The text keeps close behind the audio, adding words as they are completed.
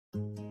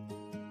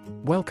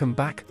Welcome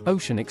back,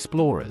 ocean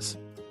explorers.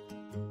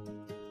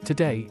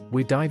 Today,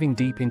 we're diving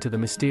deep into the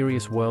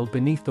mysterious world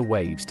beneath the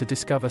waves to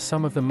discover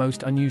some of the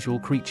most unusual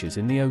creatures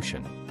in the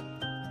ocean.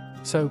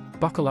 So,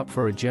 buckle up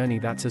for a journey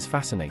that's as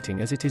fascinating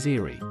as it is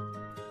eerie.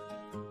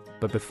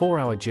 But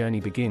before our journey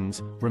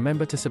begins,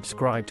 remember to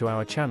subscribe to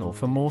our channel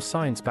for more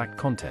science-backed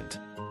content.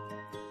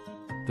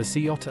 The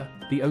sea otter,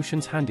 the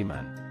ocean's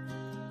handyman.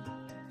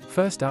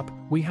 First up,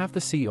 we have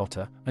the sea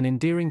otter, an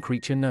endearing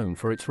creature known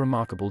for its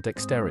remarkable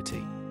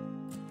dexterity.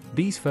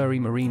 These furry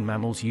marine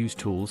mammals use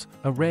tools,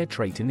 a rare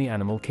trait in the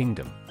animal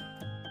kingdom.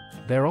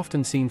 They're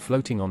often seen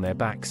floating on their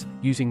backs,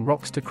 using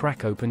rocks to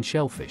crack open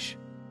shellfish.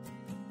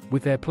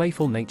 With their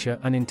playful nature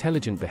and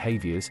intelligent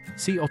behaviors,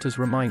 sea otters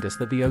remind us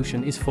that the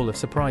ocean is full of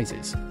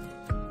surprises.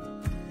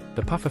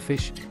 The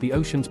pufferfish, the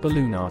ocean's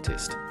balloon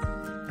artist.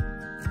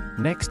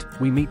 Next,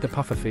 we meet the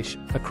pufferfish,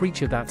 a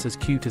creature that's as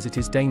cute as it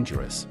is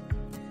dangerous.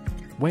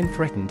 When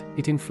threatened,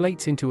 it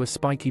inflates into a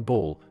spiky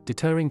ball,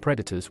 deterring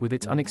predators with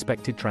its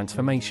unexpected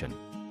transformation.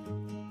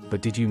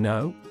 But did you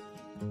know?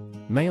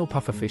 Male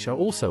pufferfish are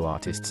also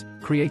artists,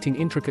 creating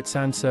intricate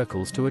sand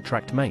circles to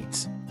attract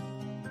mates.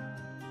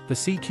 The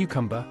sea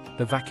cucumber,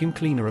 the vacuum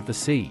cleaner of the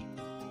sea.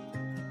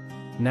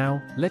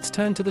 Now, let's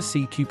turn to the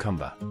sea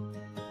cucumber.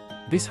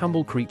 This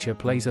humble creature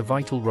plays a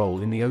vital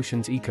role in the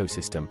ocean's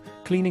ecosystem,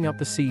 cleaning up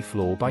the sea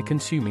floor by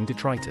consuming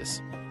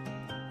detritus.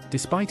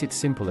 Despite its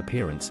simple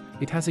appearance,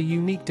 it has a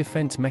unique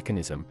defense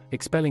mechanism,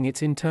 expelling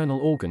its internal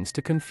organs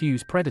to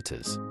confuse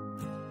predators.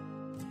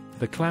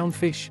 The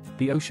clownfish,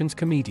 the ocean's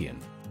comedian.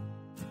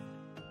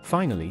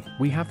 Finally,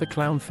 we have the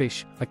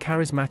clownfish, a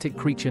charismatic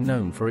creature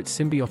known for its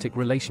symbiotic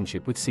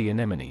relationship with sea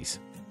anemones.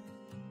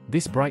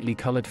 This brightly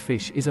colored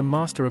fish is a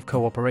master of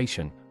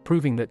cooperation,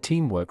 proving that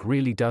teamwork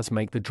really does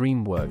make the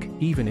dream work,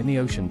 even in the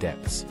ocean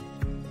depths.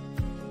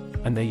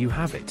 And there you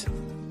have it.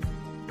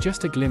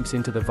 Just a glimpse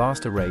into the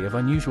vast array of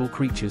unusual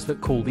creatures that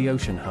call the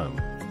ocean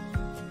home.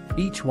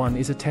 Each one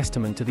is a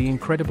testament to the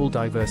incredible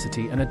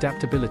diversity and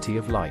adaptability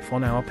of life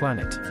on our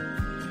planet.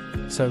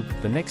 So,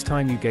 the next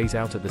time you gaze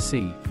out at the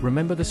sea,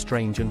 remember the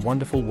strange and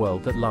wonderful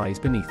world that lies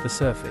beneath the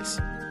surface.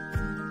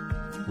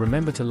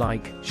 Remember to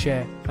like,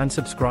 share, and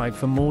subscribe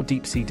for more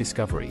deep-sea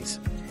discoveries.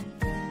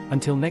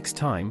 Until next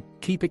time,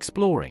 keep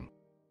exploring.